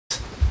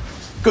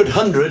Good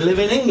 100 live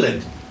in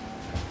England.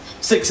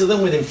 6 of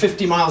them within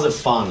 50 miles of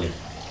Farnley.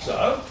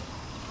 So?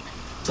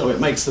 So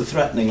it makes the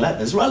threatening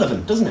letters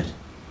relevant, doesn't it?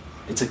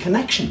 It's a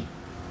connection.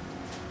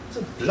 It's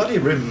a bloody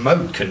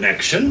remote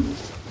connection.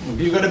 Have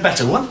you got a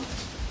better one?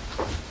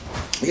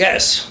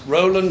 Yes,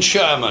 Roland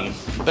Sherman,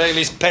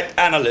 Bailey's pet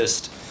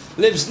analyst.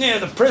 Lives near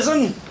the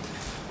prison,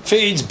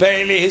 feeds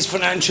Bailey his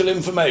financial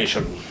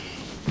information.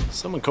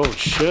 Someone called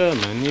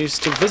Sherman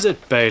used to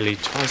visit Bailey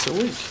twice a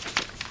week.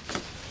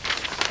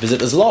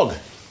 Visitor's log.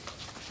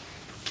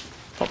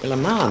 Popular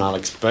man,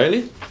 Alex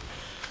Bailey.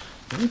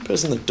 The only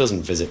person that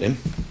doesn't visit him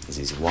is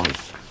his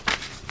wife.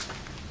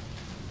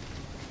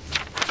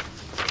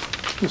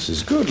 This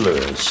is good,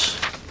 Lewis.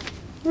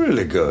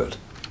 Really good.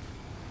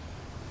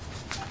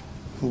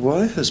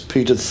 Why has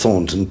Peter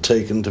Thornton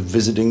taken to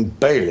visiting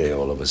Bailey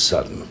all of a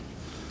sudden?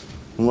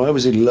 And why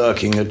was he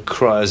lurking at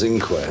Cryer's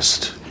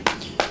inquest?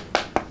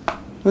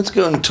 Let's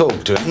go and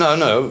talk to him.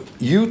 No,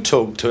 you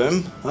talk to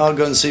him. I'll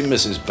go and see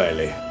Mrs.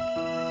 Bailey.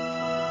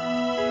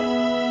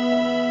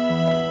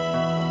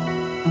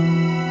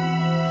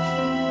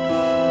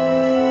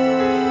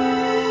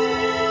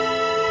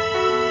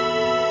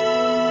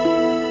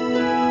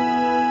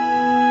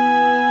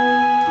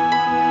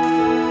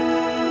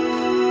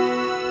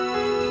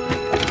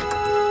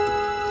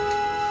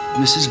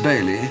 Mrs.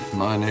 Bailey,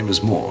 my name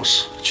is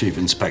Morse, Chief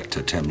Inspector,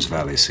 Thames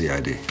Valley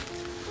CID.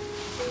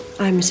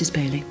 I'm Mrs.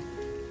 Bailey.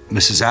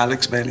 Mrs.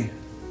 Alex Bailey?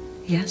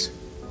 Yes?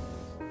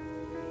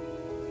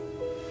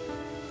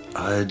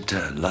 I'd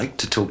like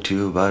to talk to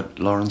you about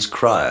Lawrence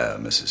Cryer,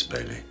 Mrs.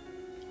 Bailey.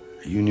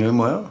 You knew him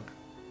well?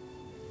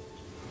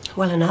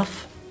 Well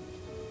enough.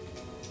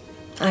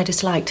 I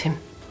disliked him.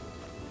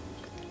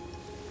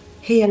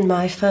 He and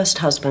my first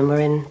husband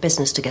were in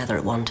business together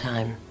at one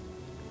time.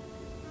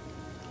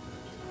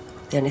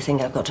 The only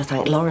thing I've got to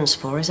thank Lawrence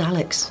for is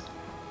Alex.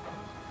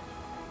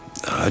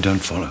 I don't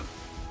follow.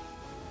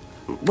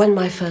 When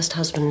my first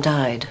husband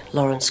died,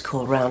 Lawrence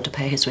called round to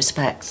pay his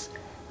respects.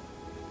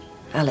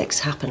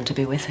 Alex happened to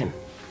be with him.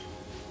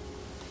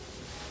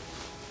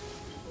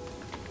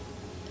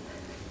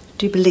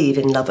 Do you believe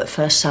in love at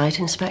first sight,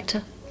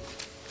 Inspector?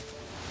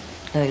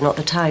 No, you're not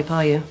the type,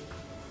 are you?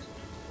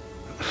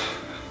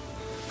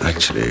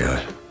 Actually,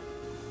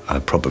 I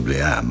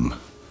probably am.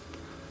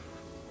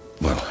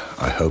 Well,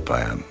 I hope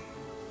I am.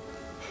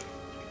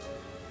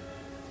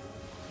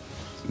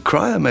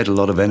 Cryer made a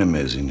lot of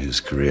enemies in his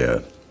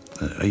career.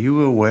 Are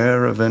you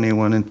aware of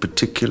anyone in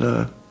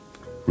particular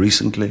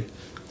recently?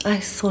 I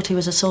thought he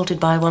was assaulted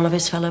by one of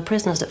his fellow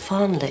prisoners at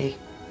Farnley.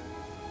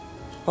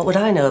 What would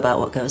I know about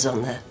what goes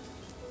on there?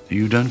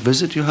 You don't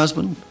visit your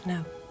husband?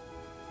 No.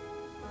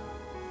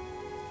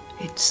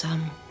 It's,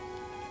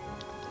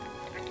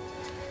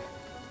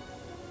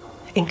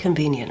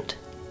 inconvenient.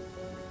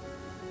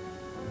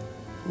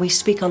 We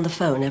speak on the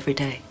phone every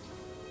day.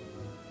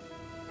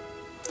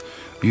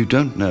 You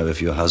don't know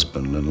if your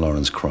husband and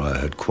Lawrence Cryer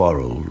had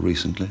quarreled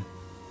recently?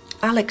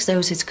 Alex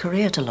owes his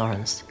career to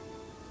Lawrence.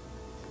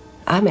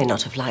 I may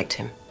not have liked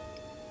him,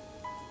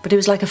 but he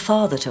was like a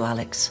father to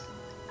Alex.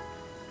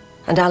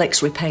 And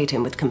Alex repaid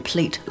him with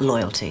complete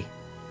loyalty.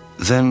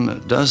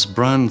 Then does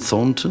Brian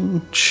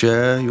Thornton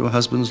share your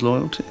husband's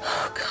loyalty?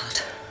 Oh,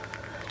 God.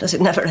 Does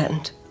it never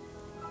end?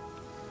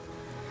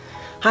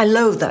 I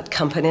loathe that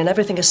company and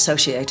everything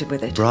associated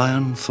with it.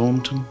 Brian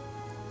Thornton?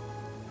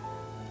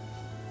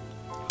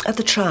 At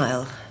the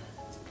trial,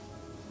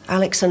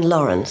 Alex and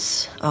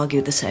Lawrence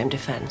argued the same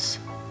defense.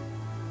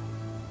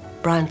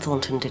 Brian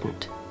Thornton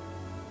didn't.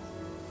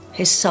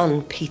 His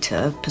son,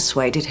 Peter,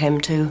 persuaded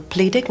him to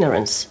plead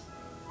ignorance.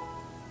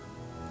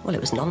 Well,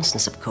 it was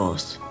nonsense, of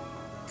course.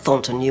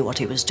 Thornton knew what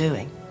he was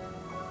doing,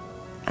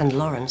 and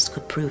Lawrence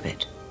could prove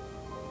it.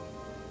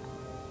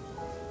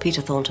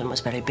 Peter Thornton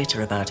was very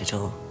bitter about it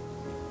all.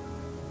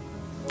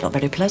 Not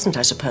very pleasant,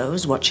 I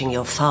suppose, watching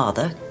your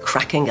father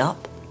cracking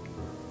up,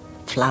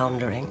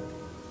 floundering.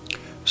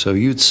 So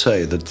you'd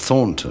say that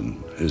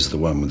Thornton is the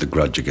one with the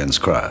grudge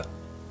against Cryer?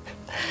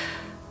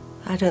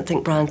 I don't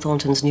think Brian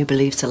Thornton's new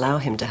beliefs allow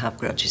him to have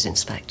grudges,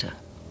 Inspector.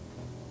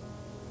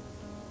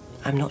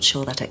 I'm not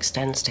sure that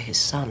extends to his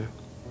son.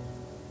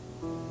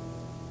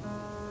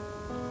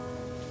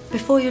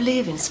 Before you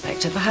leave,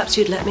 Inspector, perhaps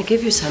you'd let me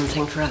give you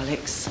something for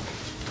Alex.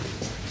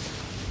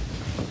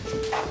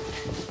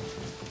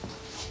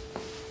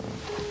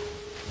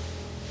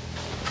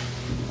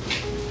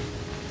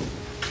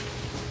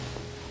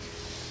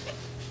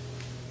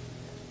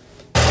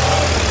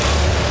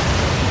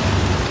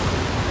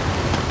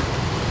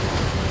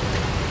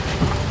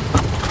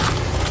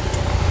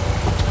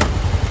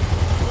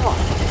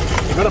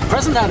 Got a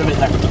present out of it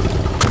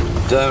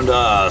then? Don't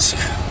ask.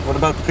 What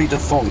about Peter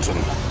Thornton?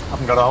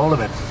 Haven't got a hold of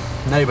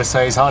him. Neighbours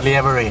say he's hardly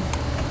ever in.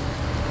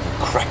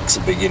 Cracks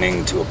are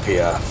beginning to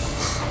appear.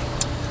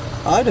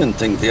 I don't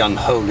think the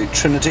unholy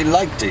trinity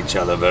liked each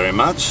other very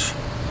much.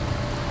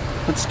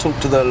 Let's talk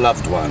to their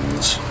loved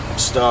ones,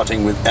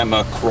 starting with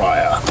Emma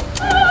Cryer.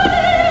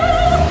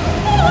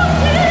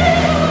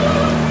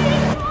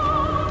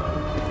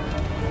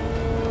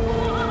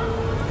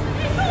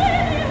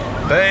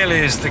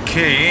 Bailey's the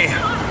key.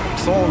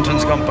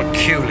 Thornton's gone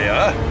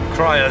peculiar.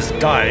 Cryer's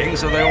dying,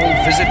 so they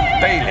all visit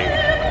Bailey.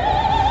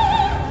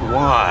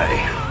 Why?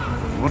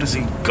 What has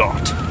he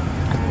got?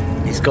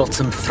 He's got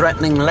some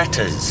threatening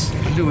letters.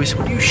 Lewis,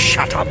 will you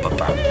shut up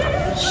about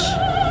those?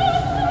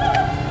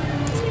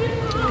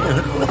 Yeah,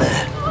 look over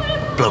there.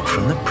 Bloke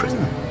from the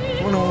prison.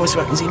 One always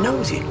reckons he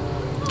knows you.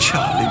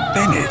 Charlie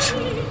Bennett.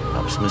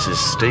 Perhaps Mrs.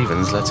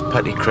 Stevens lets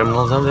petty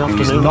criminals have the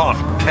afternoon. He's not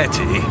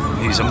petty.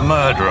 He's a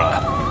murderer.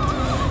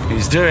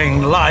 He's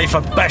doing life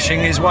for bashing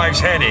his wife's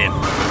head in.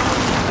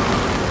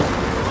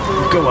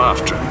 Go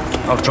after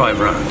him. I'll drive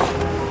round.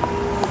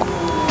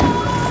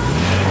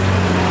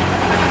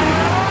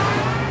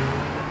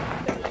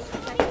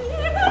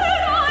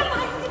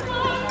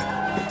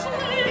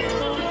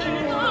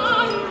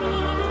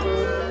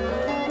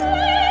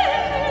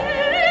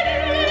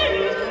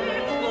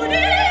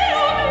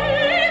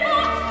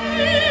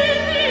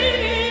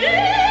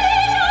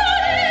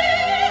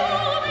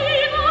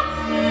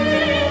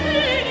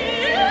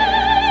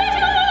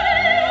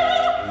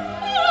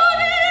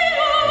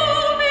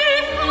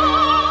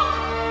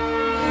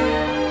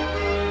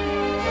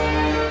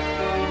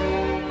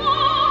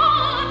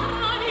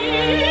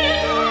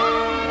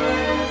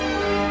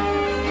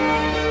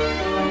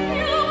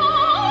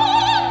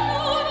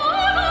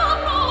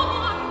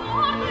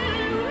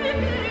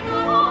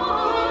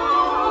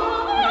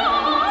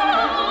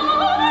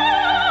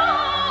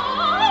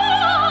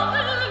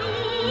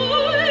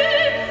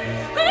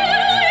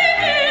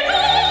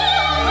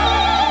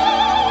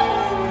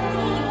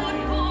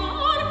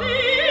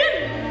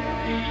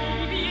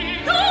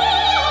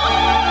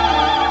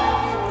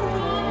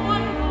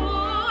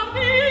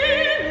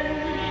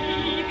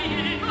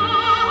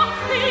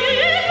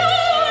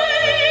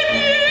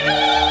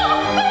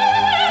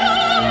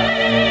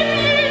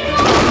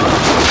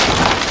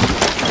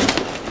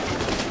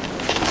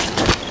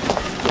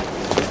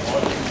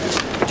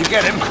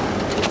 Get him.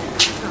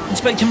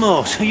 Inspector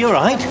Morse, are you all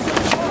right?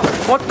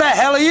 What the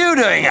hell are you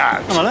doing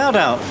out? I'm allowed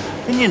out.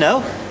 Didn't you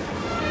know?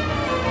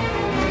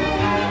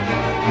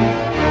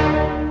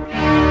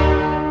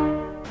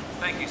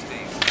 Thank you,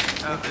 Steve.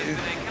 There's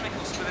been a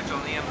chemical spillage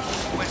on the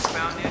M4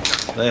 westbound near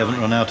Junction. They haven't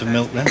run out of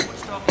milk then?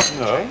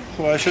 No,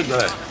 why should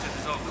they?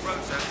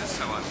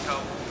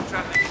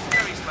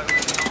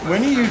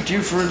 When are you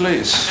due for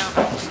release?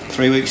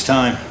 3 weeks'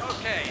 time.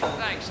 Okay,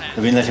 thanks, Sam.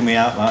 They've been letting me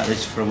out like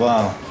this for a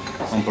while.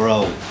 On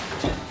parole.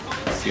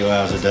 A few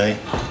hours a day.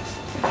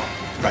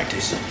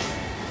 Practice.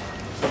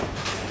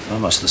 I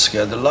must have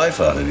scared the life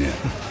out of you.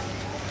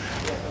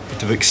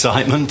 Bit of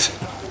excitement.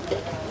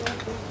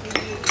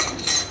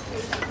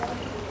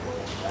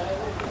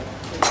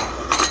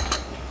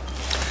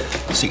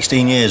 –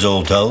 16 years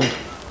all told.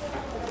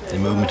 They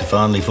moved me to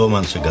Farnley 4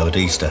 months ago at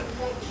Easter.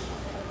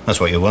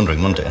 That's what you're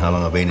wondering, wasn't it? How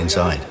long I've been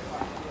inside.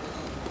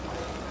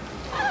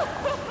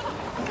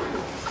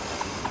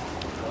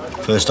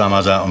 First time I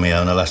was out on my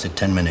own, I lasted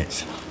 10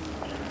 minutes.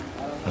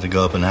 Had to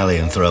go up an alley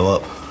and throw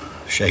up,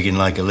 shaking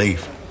like a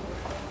leaf.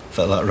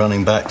 Felt like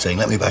running back, saying,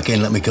 let me back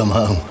in, let me come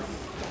home.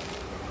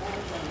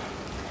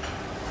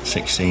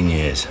 16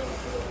 years.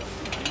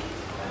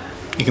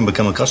 You can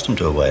become accustomed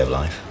to a way of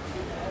life.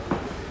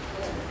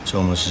 It's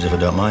almost as if I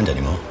don't mind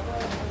anymore.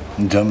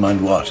 You don't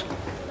mind what?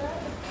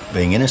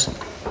 Being innocent.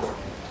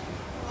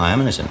 I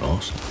am innocent,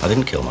 Morse. I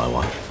didn't kill my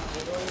wife.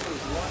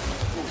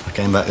 I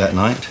came back that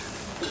night,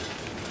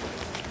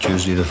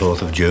 Tuesday the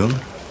 4th of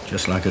June,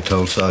 just like I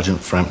told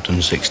Sergeant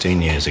Frampton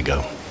 16 years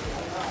ago.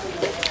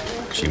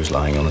 She was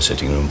lying on the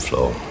sitting room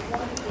floor,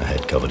 her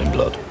head covered in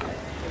blood.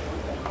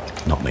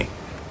 Not me.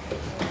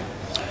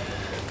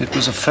 It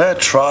was a fair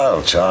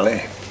trial,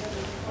 Charlie.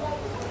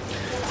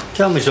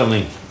 Tell me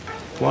something.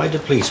 Why do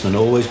policemen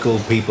always call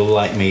people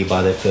like me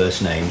by their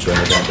first names when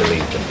they don't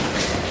believe them?